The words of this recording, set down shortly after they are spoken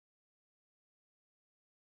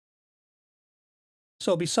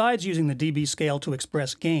So besides using the dB scale to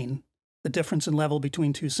express gain, the difference in level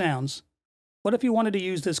between two sounds, what if you wanted to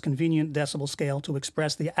use this convenient decibel scale to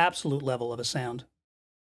express the absolute level of a sound?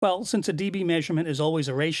 Well, since a dB measurement is always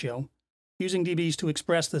a ratio, using dBs to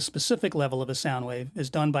express the specific level of a sound wave is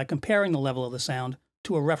done by comparing the level of the sound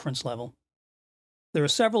to a reference level. There are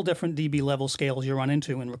several different dB level scales you run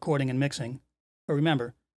into in recording and mixing, but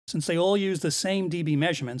remember, since they all use the same dB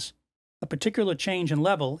measurements, a particular change in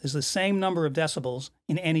level is the same number of decibels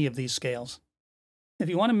in any of these scales. If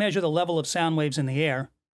you want to measure the level of sound waves in the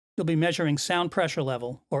air, you'll be measuring sound pressure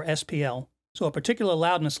level, or SPL, so a particular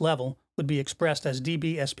loudness level would be expressed as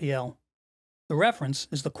dBspl. The reference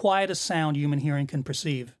is the quietest sound human hearing can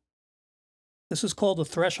perceive. This is called the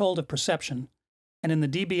threshold of perception, and in the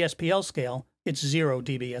dBspl scale, it's 0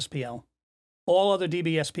 dBspl. All other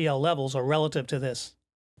dBspl levels are relative to this,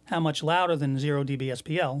 how much louder than 0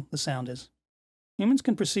 dBspl the sound is. Humans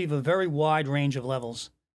can perceive a very wide range of levels,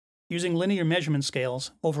 using linear measurement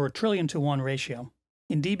scales over a 1,000,000,000,000 to 1 ratio.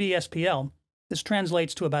 In dBspl, this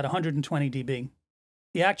translates to about 120 dB.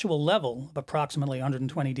 The actual level of approximately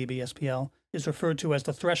 120 dBspl is referred to as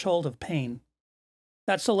the threshold of pain.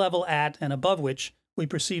 That's the level at and above which we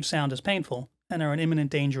perceive sound as painful and are in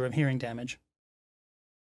imminent danger of hearing damage.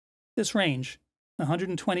 This range,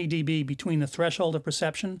 120 dB between the threshold of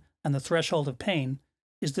perception and the threshold of pain,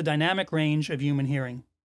 is the dynamic range of human hearing.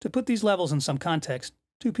 To put these levels in some context,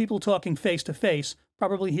 two people talking face to face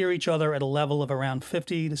probably hear each other at a level of around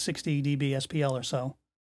 50 to 60 dBspl or so,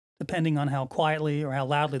 depending on how quietly or how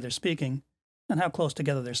loudly they're speaking and how close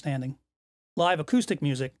together they're standing. Live acoustic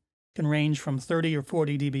music can range from 30 or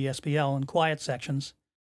 40 dBspl in quiet sections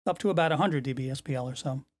up to about 100 dBspl or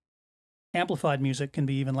so. Amplified music can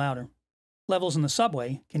be even louder. Levels in the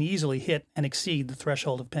subway can easily hit and exceed the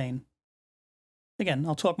threshold of pain. Again,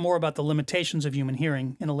 I'll talk more about the limitations of human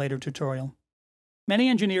hearing in a later tutorial. Many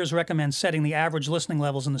engineers recommend setting the average listening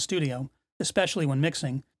levels in the studio, especially when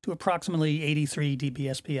mixing, to approximately 83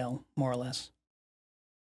 dBspl, more or less.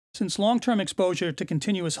 Since long-term exposure to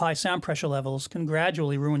continuous high sound pressure levels can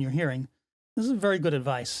gradually ruin your hearing, this is very good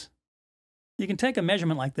advice. You can take a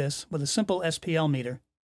measurement like this with a simple SPL meter,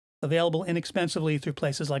 available inexpensively through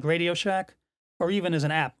places like Radio Shack, or even as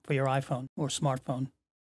an app for your iPhone or smartphone.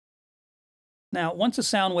 Now, once a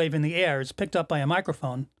sound wave in the air is picked up by a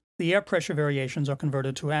microphone, the air pressure variations are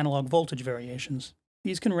converted to analog voltage variations.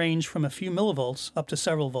 These can range from a few millivolts up to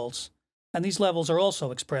several volts, and these levels are also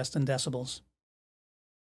expressed in decibels.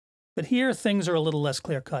 But here, things are a little less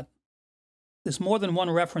clear-cut. There's more than one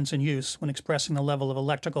reference in use when expressing the level of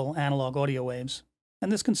electrical analog audio waves,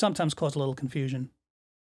 and this can sometimes cause a little confusion.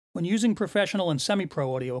 When using professional and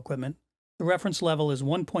semi-pro audio equipment, the reference level is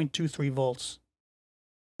 1.23 volts.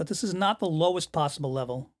 But this is not the lowest possible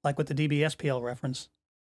level, like with the dBspl reference.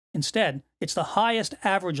 Instead, it's the highest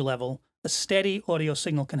average level a steady audio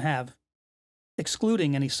signal can have,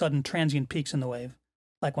 excluding any sudden transient peaks in the wave,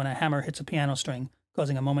 like when a hammer hits a piano string,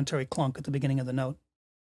 causing a momentary clunk at the beginning of the note.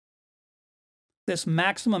 This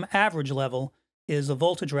maximum average level is a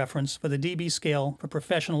voltage reference for the dB scale for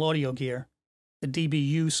professional audio gear, the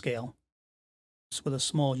dBu scale, with a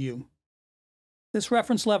small u. This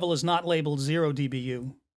reference level is not labeled 0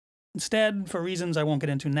 dBu. Instead, for reasons I won't get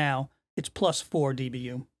into now, it's plus 4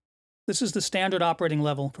 dBu. This is the standard operating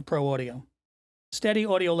level for pro audio. Steady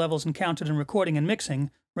audio levels encountered in recording and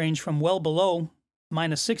mixing range from well below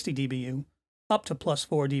minus 60 dBu up to plus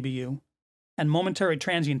 4 dBu, and momentary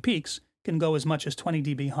transient peaks can go as much as 20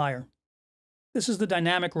 dB higher. This is the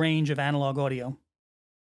dynamic range of analog audio.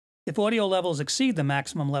 If audio levels exceed the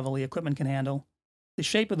maximum level the equipment can handle, the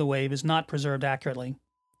shape of the wave is not preserved accurately.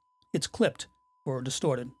 It's clipped or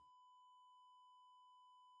distorted.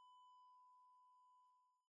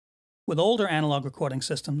 With older analog recording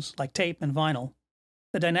systems, like tape and vinyl,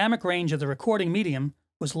 the dynamic range of the recording medium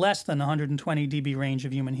was less than the 120 dB range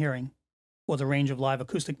of human hearing, or the range of live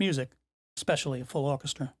acoustic music, especially a full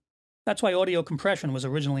orchestra. That's why audio compression was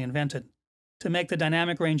originally invented, to make the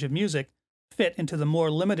dynamic range of music fit into the more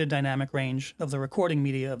limited dynamic range of the recording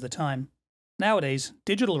media of the time. Nowadays,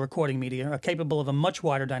 digital recording media are capable of a much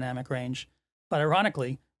wider dynamic range, but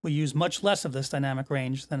ironically, we use much less of this dynamic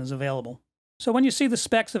range than is available. So when you see the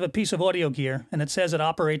specs of a piece of audio gear and it says it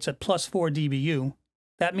operates at plus 4 dBu,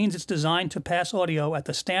 that means it's designed to pass audio at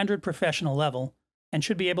the standard professional level and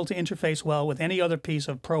should be able to interface well with any other piece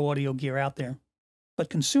of pro audio gear out there.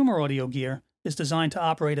 But consumer audio gear is designed to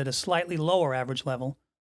operate at a slightly lower average level,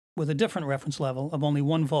 with a different reference level of only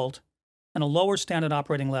 1 volt, and a lower standard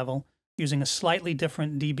operating level using a slightly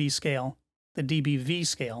different dB scale, the dBv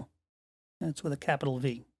scale. That's with a capital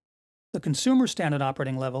V. The consumer standard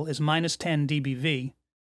operating level is minus 10 dBv,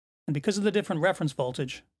 and because of the different reference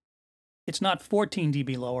voltage, it's not 14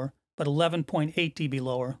 dB lower, but 11.8 dB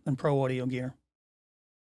lower than Pro Audio gear.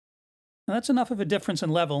 Now that's enough of a difference in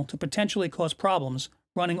level to potentially cause problems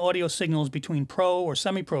running audio signals between Pro or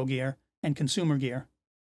Semi-Pro gear and consumer gear.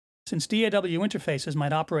 Since DAW interfaces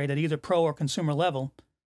might operate at either Pro or consumer level,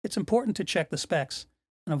 it's important to check the specs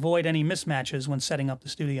and avoid any mismatches when setting up the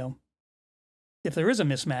studio. If there is a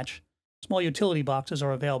mismatch, small utility boxes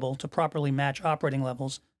are available to properly match operating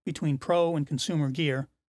levels between Pro and consumer gear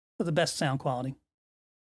for the best sound quality.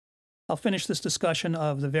 I'll finish this discussion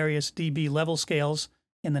of the various dB level scales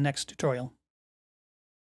in the next tutorial.